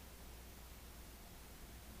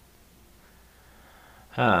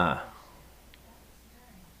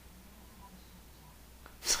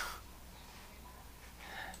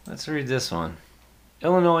 Let's read this one.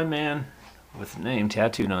 Illinois man with name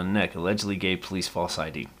tattooed on neck allegedly gave police false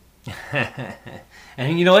ID.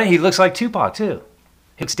 And you know what? He looks like Tupac, too.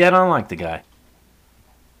 He looks dead on like the guy.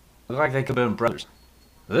 Look like they could have been brothers.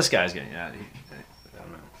 This guy's getting out. I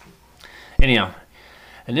don't know. Anyhow,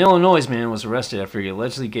 an Illinois man was arrested after he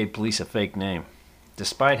allegedly gave police a fake name,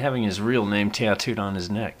 despite having his real name tattooed on his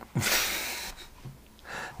neck.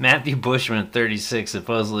 Matthew Bushman, 36,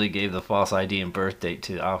 supposedly gave the false ID and birth date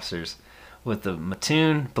to officers with the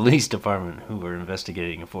Mattoon Police Department who were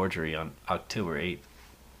investigating a forgery on October 8th.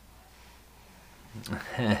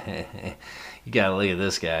 You gotta look at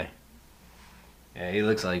this guy. Yeah, he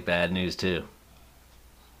looks like bad news too.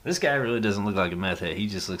 This guy really doesn't look like a meth head. He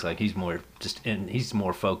just looks like he's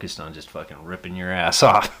more focused on just fucking ripping your ass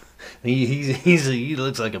off. He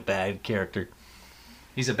looks like a bad character.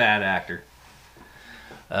 He's a bad actor.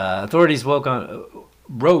 Authorities wrote on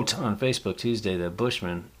Facebook Tuesday that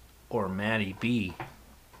Bushman, or Matty B,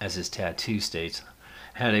 as his tattoo states,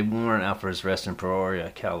 had a warrant out for his arrest in Peoria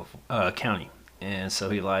County, and so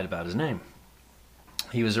he lied about his name.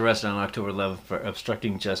 He was arrested on October 11th for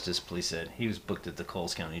obstructing justice, police said. He was booked at the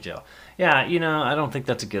Coles County Jail. Yeah, I don't think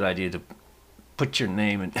that's a good idea to put your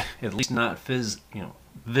name, in, at least not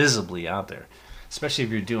visibly out there, especially if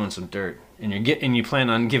you're doing some dirt and you plan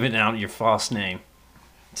on giving out your false name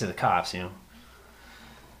to the cops.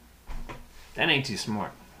 That ain't too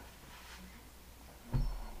smart.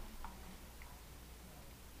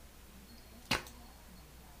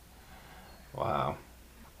 Wow.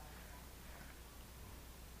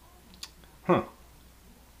 Huh.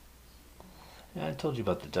 Yeah, I told you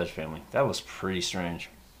about the Dutch family. That was pretty strange.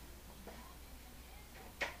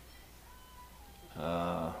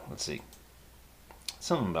 Let's see.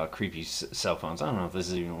 Something about creepy cell phones. I don't know if this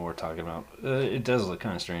is even what we're talking about. It does look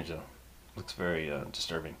kind of strange, though. Looks very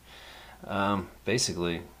disturbing.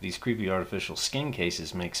 Basically, these creepy artificial skin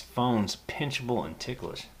cases makes phones pinchable and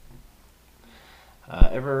ticklish.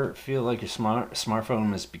 Ever feel like your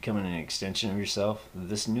smartphone is becoming an extension of yourself?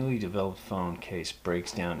 This newly developed phone case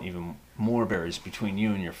breaks down even more barriers between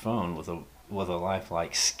you and your phone with a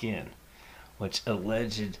lifelike skin, which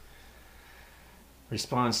alleged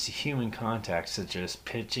responds to human contact such as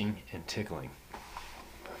pinching and tickling.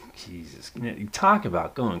 Jesus, talk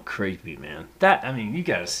about going creepy, man. You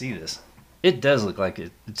gotta see this. It does look like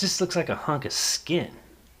it. It just looks like a hunk of skin,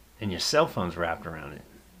 and your cell phone's wrapped around it.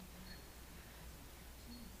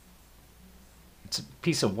 It's a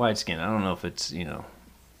piece of white skin. I don't know if it's, I'm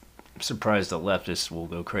surprised the leftists will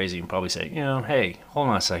go crazy and probably say, hey, hold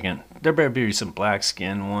on a second. There better be some black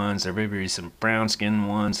skin ones. There better be some brown skin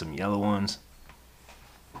ones, some yellow ones.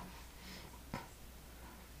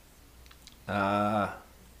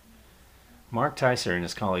 Mark Tyser and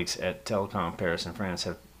his colleagues at Telecom Paris in France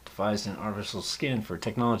have devised an artificial skin for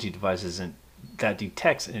technology devices that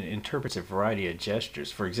detects and interprets a variety of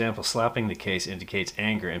gestures. For example, slapping the case indicates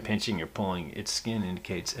anger and pinching or pulling its skin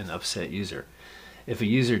indicates an upset user. If a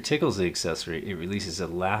user tickles the accessory, it releases a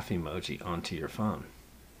laugh emoji onto your phone.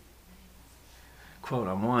 Quote,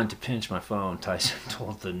 "I'm wanting to pinch my phone," Tyson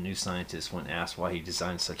told the New Scientist when asked why he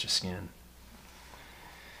designed such a skin.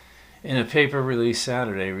 In a paper released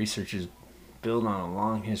Saturday, researchers build on a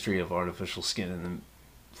long history of artificial skin in the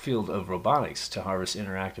field of robotics to harvest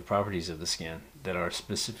interactive properties of the skin that are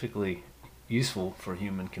specifically useful for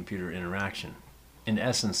human-computer interaction. In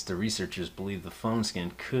essence, the researchers believe the phone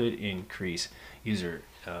skin could increase user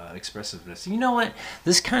expressiveness. You know what?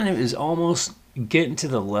 This kind of is almost getting to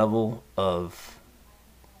the level of...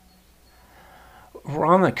 We're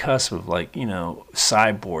on the cusp of,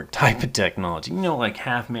 cyborg type of technology. Like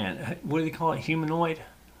half man... What do they call it? Humanoid?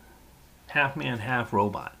 Half man, half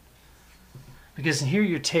robot. Because here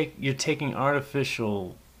you're taking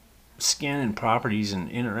artificial skin and properties and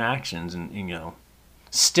interactions and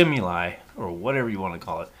stimuli or whatever you want to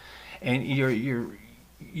call it, and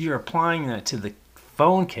you're applying that to the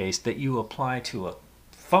phone case that you apply to a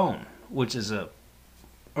phone, which is a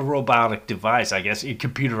robotic device, I guess, a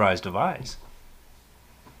computerized device.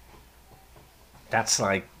 That's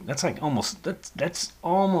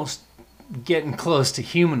almost getting close to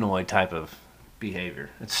humanoid type of behavior.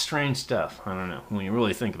 It's strange stuff. I don't know, when you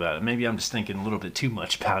really think about it. Maybe I'm just thinking a little bit too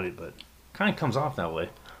much about it, but it kind of comes off that way.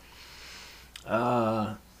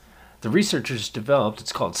 The researchers developed,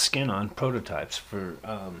 it's called skin-on prototypes for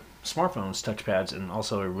smartphones, touchpads, and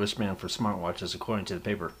also a wristband for smartwatches, according to the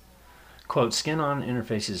paper. quote, skin-on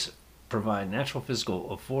interfaces provide natural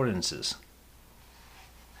physical affordances,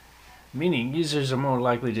 meaning users are more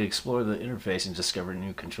likely to explore the interface and discover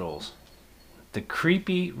new controls. The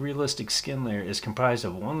creepy, realistic skin layer is comprised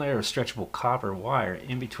of one layer of stretchable copper wire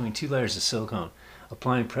in between two layers of silicone.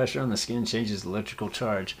 Applying pressure on the skin changes the electrical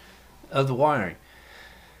charge of the wiring.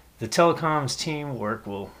 The telecoms team work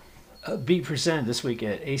will be presented this week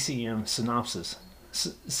at ACM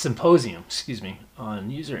Symposium on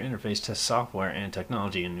user interface test software and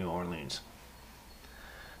technology in New Orleans.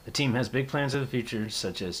 The team has big plans for the future,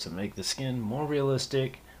 such as to make the skin more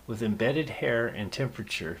realistic with embedded hair and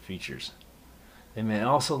temperature features. They may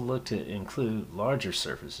also look to include larger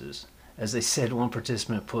surfaces. As they said, one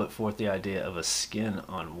participant put forth the idea of a skin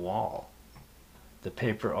on wall. The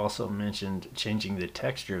paper also mentioned changing the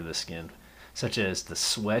texture of the skin, such as the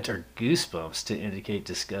sweat or goosebumps, to indicate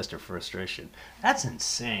disgust or frustration. That's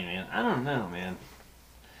insane, man. I don't know, man.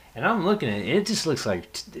 And I'm looking at it. It just looks like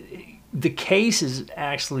the cases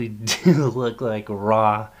actually do look like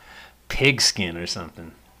raw pig skin or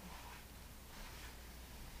something.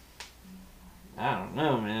 I don't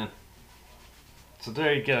know, man. So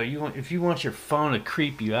there you go. If you want your phone to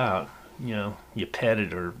creep you out, you pet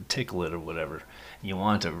it or tickle it or whatever. You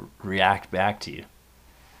want it to react back to you.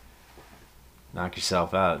 Knock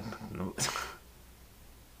yourself out.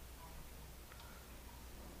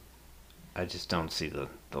 I just don't see the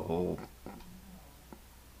whole...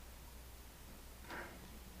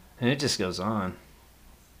 And it just goes on.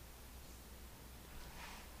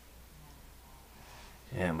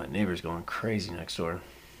 Yeah, my neighbor's going crazy next door.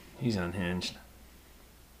 He's unhinged.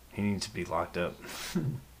 He needs to be locked up.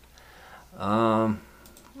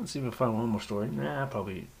 Let's see if I find one more story. Nah,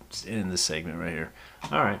 probably just end this segment right here.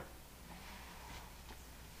 All right.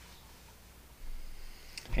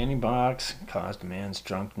 Handy box caused man's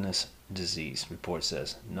drunkenness disease, report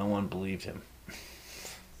says. No one believed him.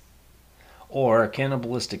 Or a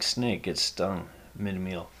cannibalistic snake gets stung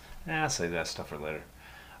mid-meal. I'll save that stuff for later.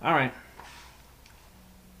 All right.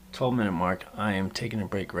 12-minute mark. I am taking a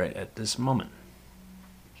break right at this moment.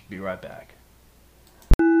 Be right back.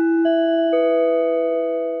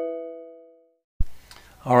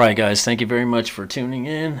 All right, guys. Thank you very much for tuning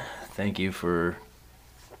in. Thank you for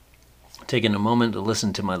taking a moment to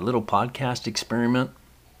listen to my little podcast experiment.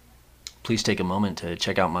 Please take a moment to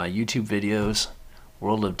check out my YouTube videos.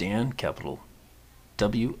 World of Dan, capital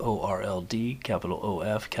W-O-R-L-D, capital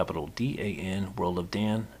O-F, capital D-A-N, World of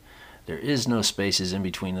Dan. There is no spaces in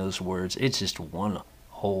between those words. It's just one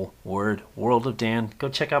whole word, World of Dan. Go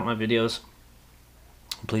check out my videos.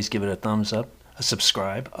 Please give it a thumbs up, a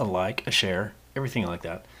subscribe, a like, a share, everything like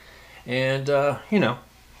that. And, all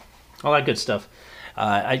that good stuff.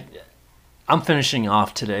 I'm finishing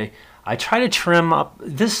off today. I try to trim up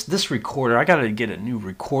this recorder. I got to get a new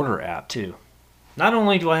recorder app, too. Not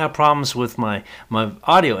only do I have problems with my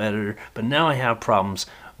audio editor, but now I have problems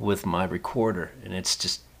with my recorder. And it's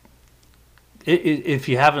just... If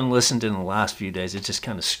you haven't listened in the last few days, it's just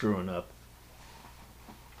kind of screwing up.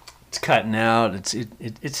 It's cutting out. It's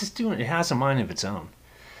just doing. It has a mind of its own.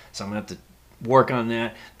 So I'm gonna have to work on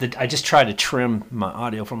that. I just tried to trim my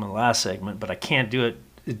audio from the last segment, but I can't do it.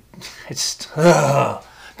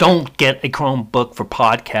 Don't get a Chromebook for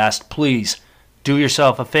podcast, please. Do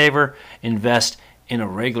yourself a favor. Invest in a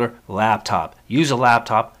regular laptop. Use a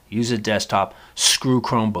laptop. Use a desktop. Screw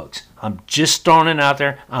Chromebooks. I'm just throwing it out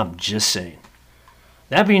there. I'm just saying.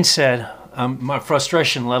 That being said, my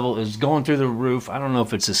frustration level is going through the roof. I don't know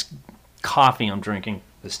if it's this coffee I'm drinking,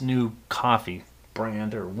 this new coffee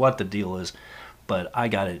brand, or what the deal is, but I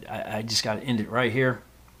just got to end it right here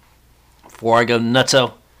before I go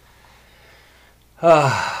nutso.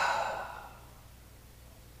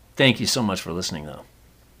 Thank you so much for listening, though.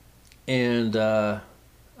 And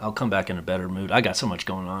I'll come back in a better mood. I got so much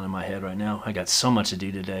going on in my head right now. I got so much to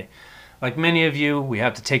do today. Like many of you, we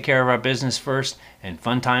have to take care of our business first and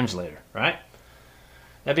fun times later, right?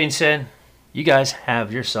 That being said, you guys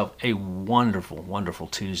have yourself a wonderful, wonderful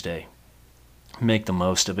Tuesday. Make the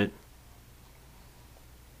most of it.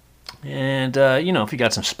 And, if you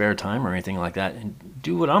got some spare time or anything like that, and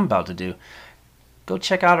do what I'm about to do. Go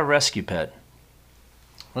check out a rescue pet.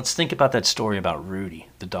 Let's think about that story about Rudy,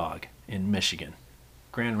 the dog, in Michigan,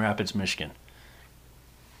 Grand Rapids, Michigan.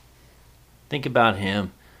 Think about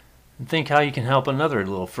him. And think how you can help another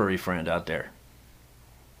little furry friend out there.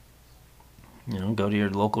 Go to your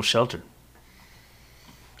local shelter.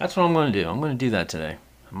 That's what I'm going to do. I'm going to do that today.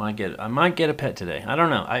 I might get a pet today. I don't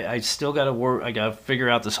know. I still got to work. I got to figure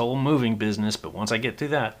out this whole moving business. But once I get through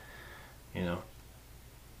that, I'm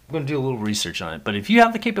going to do a little research on it. But if you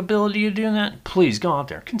have the capability of doing that, please go out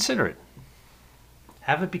there. Consider it.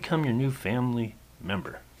 Have it become your new family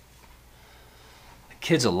member. The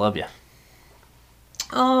kids will love you.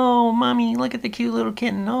 Oh, mommy, look at the cute little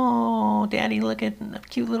kitten. Oh, daddy, look at the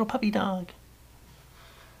cute little puppy dog.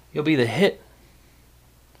 You'll be the hit.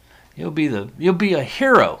 You'll be a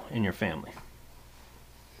hero in your family.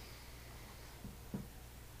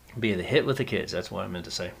 Be the hit with the kids. That's what I meant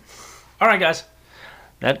to say. All right, guys.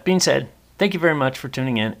 That being said, thank you very much for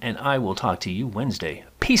tuning in, and I will talk to you Wednesday.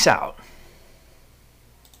 Peace out.